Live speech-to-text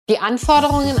Die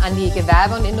Anforderungen an die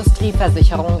Gewerbe- und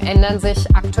Industrieversicherung ändern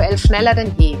sich aktuell schneller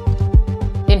denn je.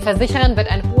 Den Versicherern wird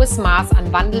ein hohes Maß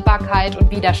an Wandelbarkeit und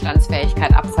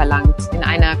Widerstandsfähigkeit abverlangt, in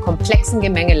einer komplexen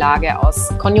Gemengelage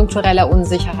aus konjunktureller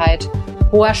Unsicherheit,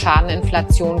 hoher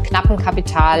Schadeninflation, knappem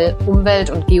Kapital, Umwelt-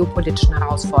 und geopolitischen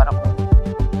Herausforderungen.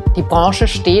 Die Branche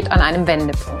steht an einem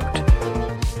Wendepunkt.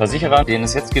 Versicherer, denen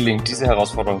es jetzt gelingt, diese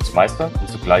Herausforderungen zu meistern und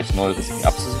zugleich neue Risiken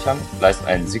abzusichern, leisten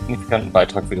einen signifikanten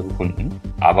Beitrag für ihre Kunden,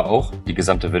 aber auch die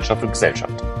gesamte Wirtschaft und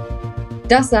Gesellschaft.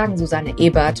 Das sagen Susanne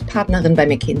Ebert, Partnerin bei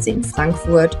McKinsey in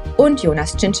Frankfurt, und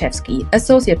Jonas Czynszewski,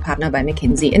 Associate Partner bei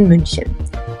McKinsey in München.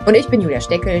 Und ich bin Julia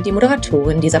Steckel, die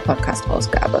Moderatorin dieser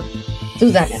Podcast-Ausgabe.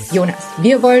 Susanne, Jonas,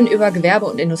 wir wollen über Gewerbe-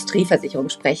 und Industrieversicherung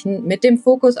sprechen, mit dem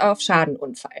Fokus auf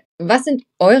Schadenunfall. Was sind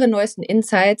eure neuesten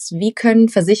Insights? Wie können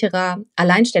Versicherer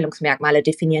Alleinstellungsmerkmale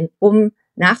definieren, um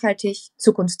nachhaltig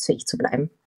zukunftsfähig zu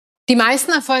bleiben? Die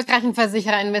meisten erfolgreichen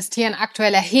Versicherer investieren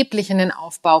aktuell erheblich in den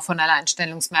Aufbau von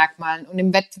Alleinstellungsmerkmalen und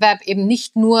im Wettbewerb eben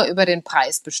nicht nur über den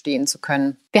Preis bestehen zu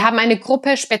können. Wir haben eine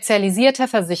Gruppe spezialisierter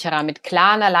Versicherer mit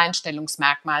klaren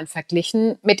Alleinstellungsmerkmalen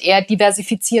verglichen mit eher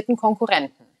diversifizierten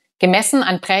Konkurrenten. Gemessen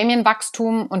an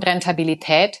Prämienwachstum und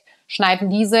Rentabilität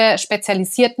schneiden diese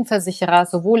spezialisierten Versicherer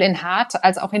sowohl in Hart-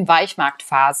 als auch in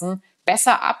Weichmarktphasen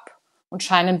besser ab und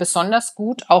scheinen besonders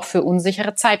gut auch für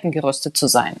unsichere Zeiten gerüstet zu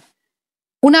sein.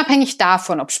 Unabhängig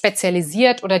davon, ob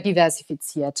spezialisiert oder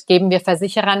diversifiziert, geben wir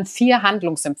Versicherern 4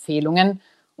 Handlungsempfehlungen,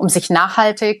 um sich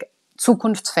nachhaltig,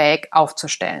 zukunftsfähig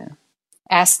aufzustellen.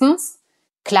 Erstens,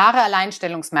 klare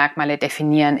Alleinstellungsmerkmale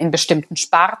definieren in bestimmten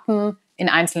Sparten, in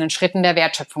einzelnen Schritten der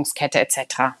Wertschöpfungskette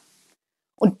etc.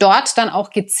 Und dort dann auch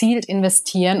gezielt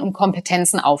investieren, um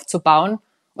Kompetenzen aufzubauen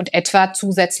und etwa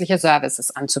zusätzliche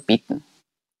Services anzubieten.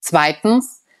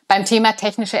 Zweitens, beim Thema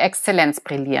technische Exzellenz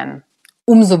brillieren.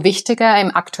 Umso wichtiger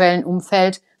im aktuellen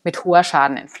Umfeld mit hoher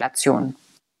Schadeninflation.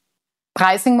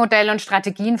 Pricing-Modelle und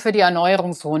Strategien für die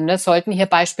Erneuerungsrunde sollten hier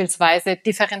beispielsweise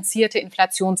differenzierte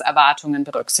Inflationserwartungen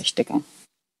berücksichtigen.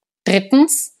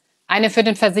 Drittens, eine für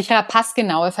den Versicherer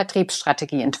passgenaue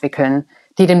Vertriebsstrategie entwickeln,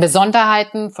 die den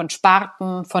Besonderheiten von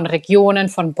Sparten, von Regionen,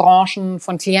 von Branchen,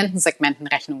 von Klientensegmenten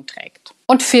Rechnung trägt.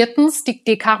 Und viertens, die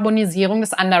Dekarbonisierung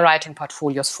des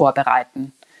Underwriting-Portfolios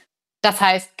vorbereiten. Das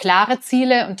heißt, klare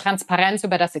Ziele und Transparenz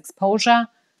über das Exposure,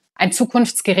 ein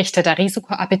zukunftsgerichteter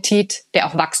Risikoappetit, der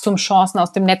auch Wachstumschancen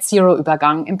aus dem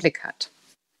Net-Zero-Übergang im Blick hat.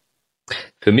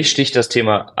 Für mich sticht das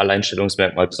Thema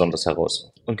Alleinstellungsmerkmal besonders heraus.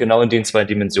 Und genau in den 2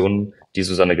 Dimensionen, die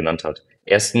Susanne genannt hat.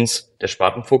 Erstens der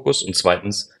Spartenfokus und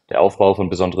zweitens der Aufbau von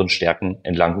besonderen Stärken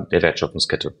entlang der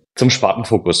Wertschöpfungskette. Zum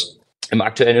Spartenfokus. Im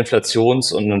aktuellen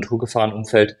Inflations- und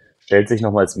Naturgefahrenumfeld stellt sich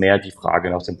nochmals mehr die Frage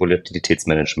nach dem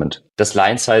Volatilitätsmanagement. Das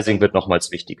Line-Sizing wird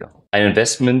nochmals wichtiger. Ein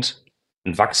Investment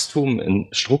in Wachstum, in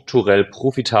strukturell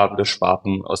profitable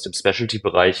Sparten aus dem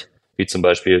Specialty-Bereich, wie zum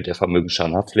Beispiel der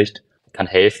Vermögensschadenhaftpflicht, kann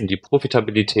helfen, die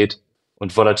Profitabilität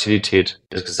und Volatilität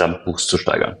des Gesamtbuchs zu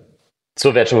steigern.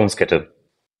 Zur Wertschöpfungskette.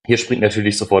 Hier springt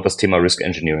natürlich sofort das Thema Risk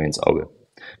Engineering ins Auge.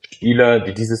 Spieler,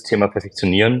 die dieses Thema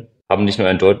perfektionieren, haben nicht nur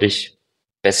einen deutlich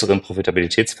besseren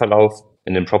Profitabilitätsverlauf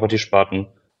in den Property-Sparten,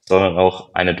 sondern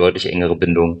auch eine deutlich engere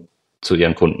Bindung zu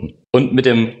ihren Kunden. Und mit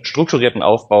dem strukturierten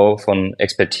Aufbau von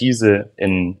Expertise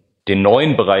in den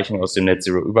neuen Bereichen aus dem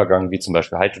Net-Zero-Übergang, wie zum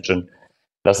Beispiel Hydrogen,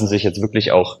 lassen sich jetzt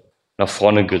wirklich auch nach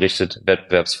vorne gerichtet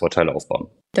Wettbewerbsvorteile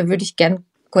aufbauen. Da würde ich gern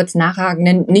kurz nachhaken,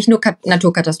 denn nicht nur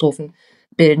Naturkatastrophen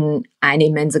bilden eine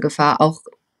immense Gefahr, auch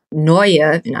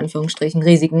neue, in Anführungsstrichen,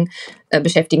 Risiken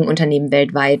beschäftigen Unternehmen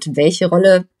weltweit. Welche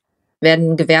Rolle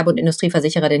werden Gewerbe- und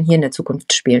Industrieversicherer denn hier in der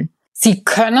Zukunft spielen? Sie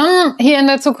können hier in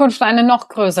der Zukunft eine noch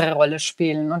größere Rolle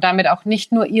spielen und damit auch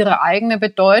nicht nur ihre eigene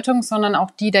Bedeutung, sondern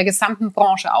auch die der gesamten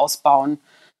Branche ausbauen.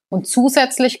 Und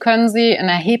zusätzlich können sie einen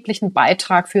erheblichen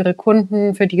Beitrag für ihre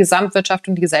Kunden, für die Gesamtwirtschaft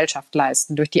und die Gesellschaft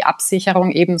leisten, durch die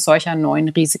Absicherung eben solcher neuen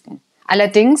Risiken.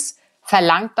 Allerdings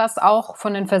verlangt das auch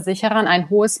von den Versicherern ein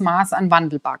hohes Maß an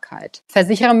Wandelbarkeit.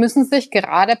 Versicherer müssen sich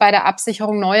gerade bei der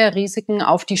Absicherung neuer Risiken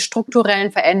auf die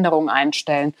strukturellen Veränderungen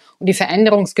einstellen. Und die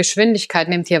Veränderungsgeschwindigkeit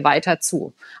nimmt hier weiter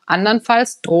zu.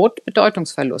 Andernfalls droht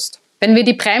Bedeutungsverlust. Wenn wir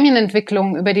die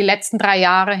Prämienentwicklung über die letzten 3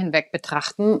 Jahre hinweg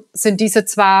betrachten, sind diese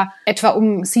zwar etwa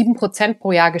um 7%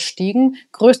 pro Jahr gestiegen,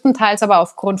 größtenteils aber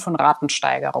aufgrund von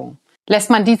Ratensteigerungen.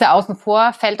 Lässt man diese außen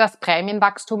vor, fällt das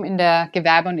Prämienwachstum in der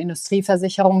Gewerbe- und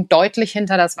Industrieversicherung deutlich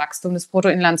hinter das Wachstum des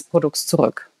Bruttoinlandsprodukts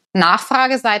zurück.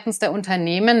 Nachfrage seitens der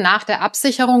Unternehmen nach der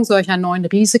Absicherung solcher neuen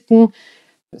Risiken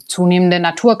Zunehmende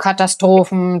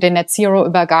Naturkatastrophen, den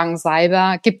Net-Zero-Übergang,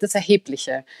 Cyber, gibt es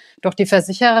erhebliche. Doch die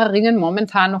Versicherer ringen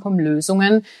momentan noch um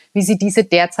Lösungen, wie sie diese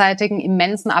derzeitigen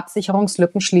immensen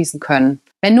Absicherungslücken schließen können.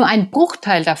 Wenn nur ein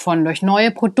Bruchteil davon durch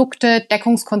neue Produkte,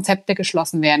 Deckungskonzepte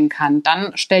geschlossen werden kann,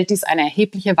 dann stellt dies eine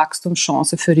erhebliche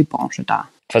Wachstumschance für die Branche dar.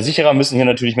 Versicherer müssen hier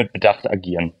natürlich mit Bedacht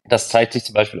agieren. Das zeigt sich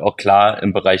zum Beispiel auch klar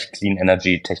im Bereich Clean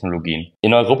Energy Technologien.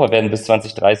 In Europa werden bis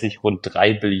 2030 rund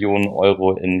 3 Billionen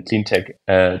Euro in Cleantech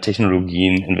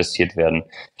Technologien investiert werden.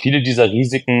 Viele dieser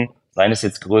Risiken, seien es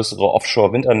jetzt größere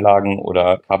Offshore-Windanlagen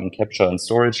oder Carbon Capture and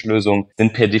Storage Lösungen,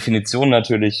 sind per Definition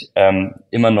natürlich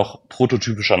immer noch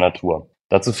prototypischer Natur.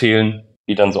 Dazu fehlen,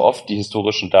 wie dann so oft, die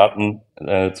historischen Daten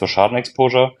zur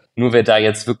Schadenexposure. Nur wer da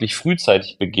jetzt wirklich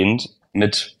frühzeitig beginnt,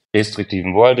 mit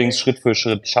restriktiven Wordings Schritt für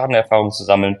Schritt Schadenerfahrung zu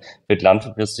sammeln, wird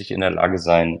langfristig in der Lage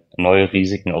sein, neue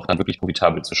Risiken auch dann wirklich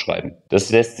profitabel zu schreiben. Das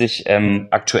lässt sich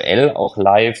aktuell auch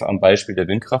live am Beispiel der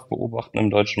Windkraft beobachten im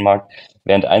deutschen Markt.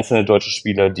 Während einzelne deutsche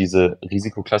Spieler diese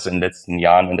Risikoklasse in den letzten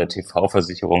Jahren in der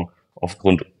TV-Versicherung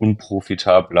aufgrund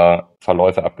unprofitabler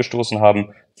Verläufe abgestoßen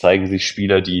haben, zeigen sich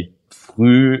Spieler, die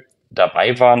früh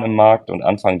dabei waren im Markt und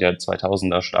Anfang der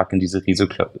 2000er stark in diese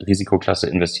Risikoklasse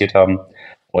investiert haben,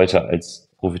 heute als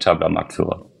profitabler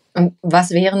Marktführer. Und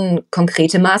was wären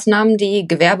konkrete Maßnahmen, die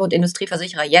Gewerbe- und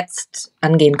Industrieversicherer jetzt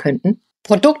angehen könnten?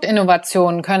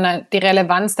 Produktinnovationen können die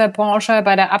Relevanz der Branche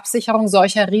bei der Absicherung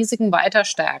solcher Risiken weiter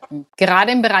stärken.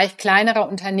 Gerade im Bereich kleinerer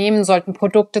Unternehmen sollten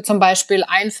Produkte zum Beispiel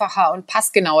einfacher und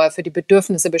passgenauer für die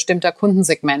Bedürfnisse bestimmter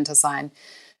Kundensegmente sein.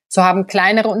 So haben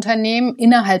kleinere Unternehmen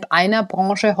innerhalb einer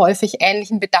Branche häufig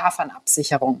ähnlichen Bedarf an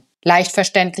Absicherung. Leicht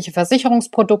verständliche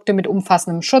Versicherungsprodukte mit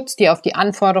umfassendem Schutz, die auf die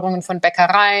Anforderungen von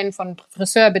Bäckereien, von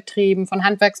Friseurbetrieben, von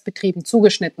Handwerksbetrieben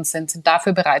zugeschnitten sind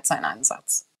dafür bereits ein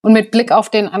Einsatz. Und mit Blick auf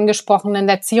den angesprochenen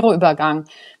Net-Zero-Übergang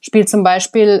spielt zum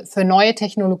Beispiel für neue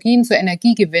Technologien zur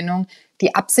Energiegewinnung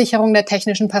die Absicherung der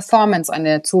technischen Performance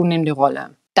eine zunehmende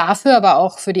Rolle. Dafür aber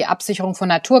auch für die Absicherung von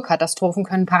Naturkatastrophen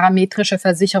können parametrische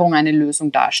Versicherungen eine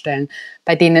Lösung darstellen,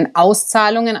 bei denen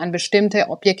Auszahlungen an bestimmte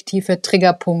objektive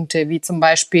Triggerpunkte, wie zum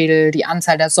Beispiel die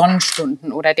Anzahl der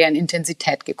Sonnenstunden oder deren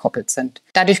Intensität gekoppelt sind.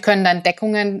 Dadurch können dann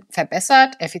Deckungen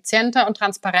verbessert, effizienter und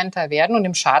transparenter werden und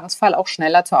im Schadensfall auch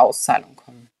schneller zur Auszahlung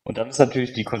kommen. Und dann ist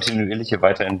natürlich die kontinuierliche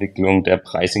Weiterentwicklung der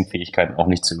Pricing-Fähigkeiten auch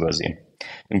nicht zu übersehen.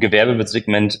 Im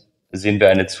Gewerbesegment sehen wir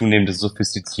eine zunehmende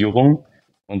Sophistizierung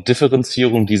und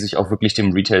Differenzierung, die sich auch wirklich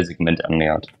dem Retail-Segment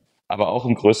annähert. Aber auch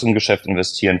im größeren Geschäft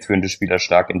investieren führende Spieler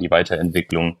stark in die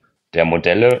Weiterentwicklung der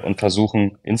Modelle und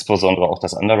versuchen insbesondere auch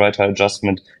das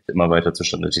Underwriter-Adjustment immer weiter zu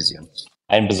standardisieren.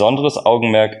 Ein besonderes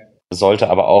Augenmerk sollte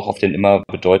aber auch auf den immer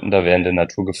bedeutender werdenden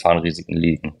Naturgefahrenrisiken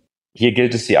liegen. Hier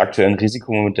gilt es, die aktuellen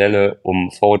Risikomodelle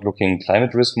um Forward-Looking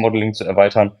Climate Risk Modeling zu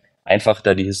erweitern, einfach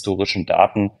da die historischen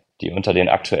Daten, die unter den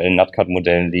aktuellen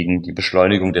NatCat-Modellen liegen, die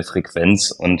Beschleunigung der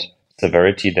Frequenz und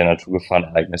Severity der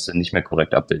Naturgefahrenereignisse nicht mehr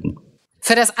korrekt abbilden.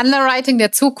 Für das Underwriting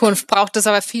der Zukunft braucht es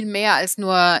aber viel mehr als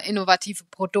nur innovative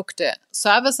Produkte.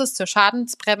 Services zur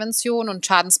Schadensprävention und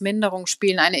Schadensminderung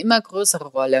spielen eine immer größere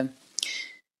Rolle.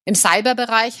 Im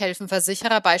Cyberbereich helfen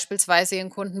Versicherer beispielsweise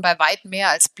ihren Kunden bei weit mehr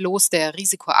als bloß der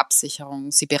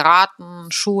Risikoabsicherung. Sie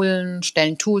beraten, schulen,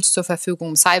 stellen Tools zur Verfügung,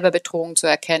 um Cyberbedrohungen zu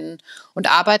erkennen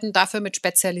und arbeiten dafür mit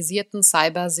spezialisierten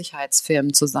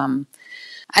Cybersicherheitsfirmen zusammen.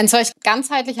 Ein solch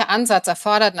ganzheitlicher Ansatz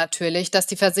erfordert natürlich, dass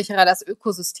die Versicherer das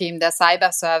Ökosystem der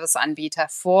Cyber-Service-Anbieter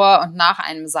vor und nach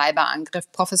einem Cyberangriff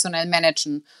professionell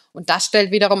managen. Und das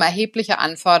stellt wiederum erhebliche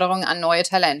Anforderungen an neue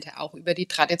Talente, auch über die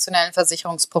traditionellen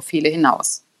Versicherungsprofile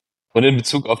hinaus. Und in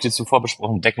Bezug auf die zuvor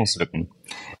besprochenen Deckungslücken.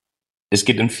 Es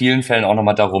geht in vielen Fällen auch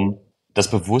nochmal darum, das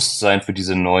Bewusstsein für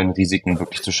diese neuen Risiken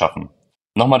wirklich zu schaffen.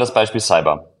 Nochmal das Beispiel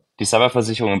Cyber. Die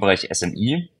Cyberversicherung im Bereich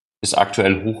SMI ist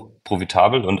aktuell hoch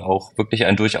profitabel und auch wirklich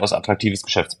ein durchaus attraktives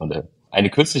Geschäftsmodell. Eine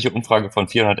kürzliche Umfrage von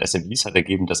 400 SMIs hat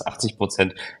ergeben, dass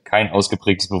 80% kein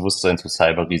ausgeprägtes Bewusstsein zu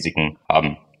Cyberrisiken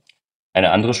haben.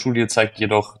 Eine andere Studie zeigt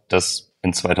jedoch, dass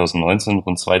in 2019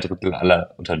 rund 2/3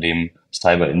 aller Unternehmen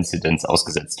Cyber-Inzidenz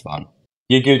ausgesetzt waren.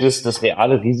 Hier gilt es, das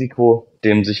reale Risiko,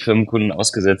 dem sich Firmenkunden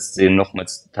ausgesetzt sehen,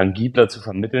 nochmals tangibler zu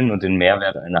vermitteln und den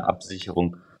Mehrwert einer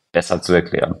Absicherung besser zu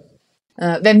erklären.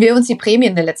 Wenn wir uns die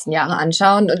Prämien der letzten Jahre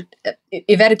anschauen, und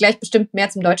ihr werdet gleich bestimmt mehr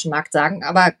zum deutschen Markt sagen,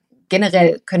 aber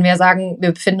generell können wir sagen,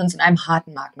 wir befinden uns in einem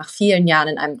harten Markt, nach vielen Jahren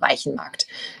in einem weichen Markt.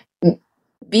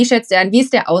 Wie schätzt ihr ein, wie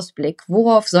ist der Ausblick?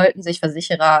 Worauf sollten sich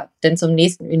Versicherer denn zum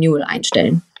nächsten Renewal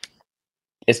einstellen?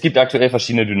 Es gibt aktuell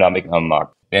verschiedene Dynamiken am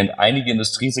Markt. Während einige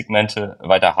Industriesegmente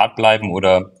weiter hart bleiben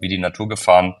oder wie die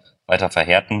Naturgefahren weiter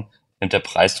verhärten, nimmt der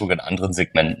Preisdruck in anderen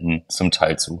Segmenten zum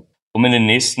Teil zu. Um in den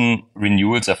nächsten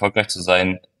Renewals erfolgreich zu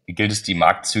sein, gilt es, die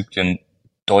Marktzyklen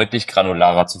deutlich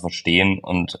granularer zu verstehen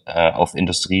und auf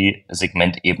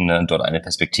Industriesegmentebene dort eine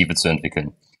Perspektive zu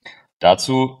entwickeln.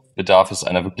 Dazu bedarf es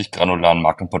einer wirklich granularen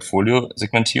Markt- und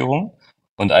Portfoliosegmentierung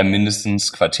und einem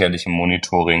mindestens quartärlichen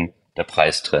Monitoring der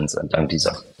Preistrends entlang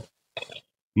dieser.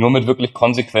 Nur mit wirklich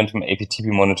konsequentem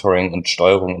APTP-Monitoring und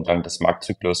Steuerung entlang des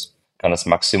Marktzyklus kann das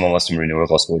Maximum aus dem Renewal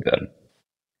rausgeholt werden.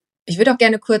 Ich würde auch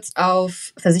gerne kurz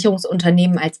auf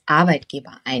Versicherungsunternehmen als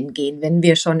Arbeitgeber eingehen, wenn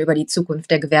wir schon über die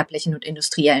Zukunft der gewerblichen und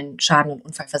industriellen Schaden- und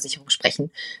Unfallversicherung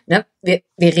sprechen. Ne? Wir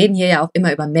reden hier ja auch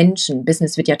immer über Menschen.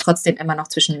 Business wird ja trotzdem immer noch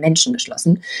zwischen Menschen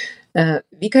geschlossen.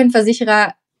 Wie können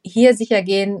Versicherer hier sicher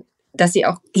gehen, dass sie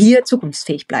auch hier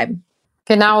zukunftsfähig bleiben?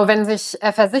 Genau, wenn sich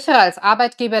Versicherer als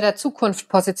Arbeitgeber der Zukunft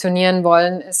positionieren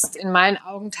wollen, ist in meinen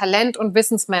Augen Talent- und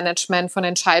Wissensmanagement von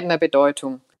entscheidender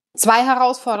Bedeutung. 2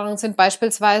 Herausforderungen sind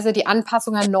beispielsweise die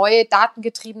Anpassung an neue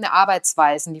datengetriebene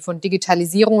Arbeitsweisen, die von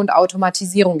Digitalisierung und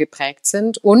Automatisierung geprägt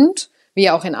sind und, wie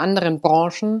auch in anderen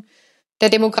Branchen, der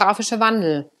demografische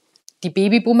Wandel. Die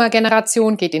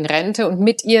Babyboomer-Generation geht in Rente und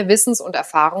mit ihr Wissens- und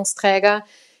Erfahrungsträger,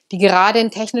 die gerade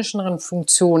in technischeren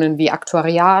Funktionen wie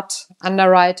Aktuariat,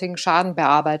 Underwriting,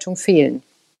 Schadenbearbeitung fehlen.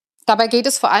 Dabei geht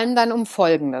es vor allem dann um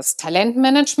Folgendes: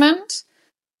 Talentmanagement,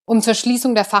 um zur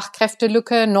Schließung der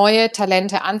Fachkräftelücke neue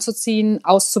Talente anzuziehen,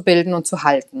 auszubilden und zu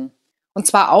halten. Und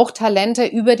zwar auch Talente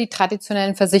über die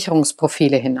traditionellen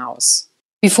Versicherungsprofile hinaus.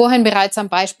 Wie vorhin bereits am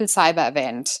Beispiel Cyber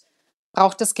erwähnt,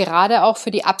 braucht es gerade auch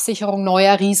für die Absicherung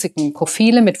neuer Risiken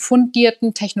Profile mit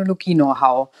fundiertem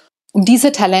Technologie-Know-how. Um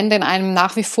diese Talente in einem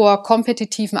nach wie vor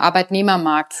kompetitiven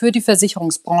Arbeitnehmermarkt für die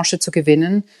Versicherungsbranche zu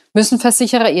gewinnen, müssen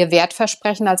Versicherer ihr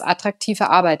Wertversprechen als attraktive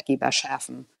Arbeitgeber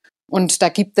schärfen. Und da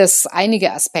gibt es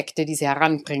einige Aspekte, die sie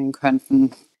heranbringen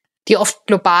könnten. Die oft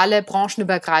globale,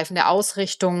 branchenübergreifende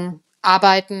Ausrichtung,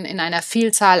 Arbeiten in einer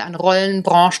Vielzahl an Rollen,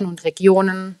 Branchen und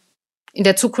Regionen. In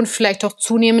der Zukunft vielleicht auch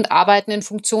zunehmend Arbeiten in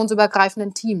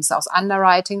funktionsübergreifenden Teams aus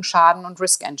Underwriting, Schaden und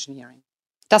Risk Engineering.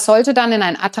 Das sollte dann in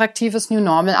ein attraktives New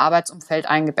Normal Arbeitsumfeld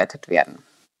eingebettet werden.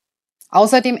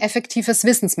 Außerdem effektives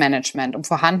Wissensmanagement, um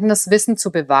vorhandenes Wissen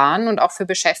zu bewahren und auch für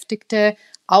Beschäftigte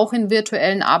auch in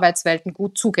virtuellen Arbeitswelten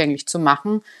gut zugänglich zu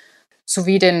machen,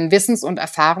 sowie den Wissens- und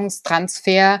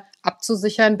Erfahrungstransfer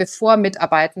abzusichern, bevor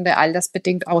Mitarbeitende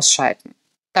altersbedingt ausscheiden.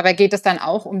 Dabei geht es dann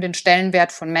auch um den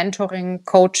Stellenwert von Mentoring,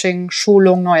 Coaching,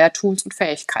 Schulung neuer Tools und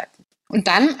Fähigkeiten. Und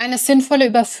dann eine sinnvolle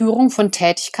Überführung von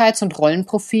Tätigkeits- und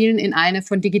Rollenprofilen in eine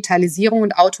von Digitalisierung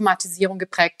und Automatisierung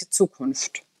geprägte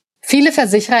Zukunft. Viele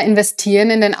Versicherer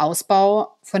investieren in den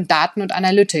Ausbau von Daten und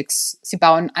Analytics. Sie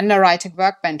bauen Underwriting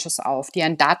Workbenches auf, die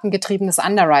ein datengetriebenes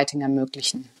Underwriting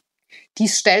ermöglichen.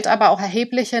 Dies stellt aber auch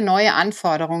erhebliche neue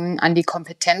Anforderungen an die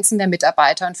Kompetenzen der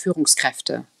Mitarbeiter und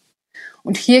Führungskräfte.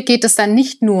 Und hier geht es dann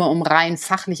nicht nur um rein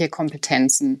fachliche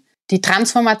Kompetenzen. Die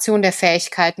Transformation der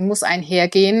Fähigkeiten muss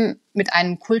einhergehen mit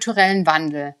einem kulturellen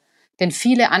Wandel. Denn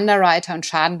viele Underwriter und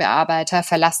Schadenbearbeiter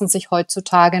verlassen sich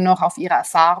heutzutage noch auf ihre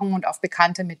Erfahrung und auf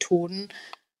bekannte Methoden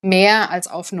mehr als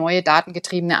auf neue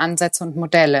datengetriebene Ansätze und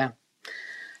Modelle.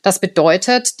 Das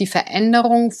bedeutet, die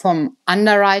Veränderung vom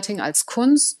Underwriting als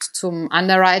Kunst zum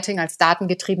Underwriting als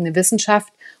datengetriebene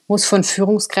Wissenschaft muss von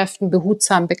Führungskräften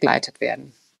behutsam begleitet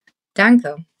werden.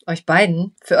 Danke euch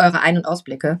beiden für eure Ein- und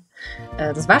Ausblicke.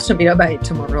 Das war schon wieder bei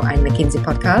Tomorrow, ein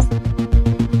McKinsey-Podcast.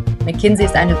 McKinsey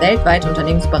ist eine weltweite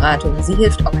Unternehmensberatung. Sie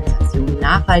hilft Organisationen,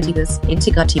 nachhaltiges,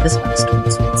 integratives Wachstum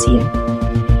zu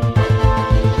erzielen.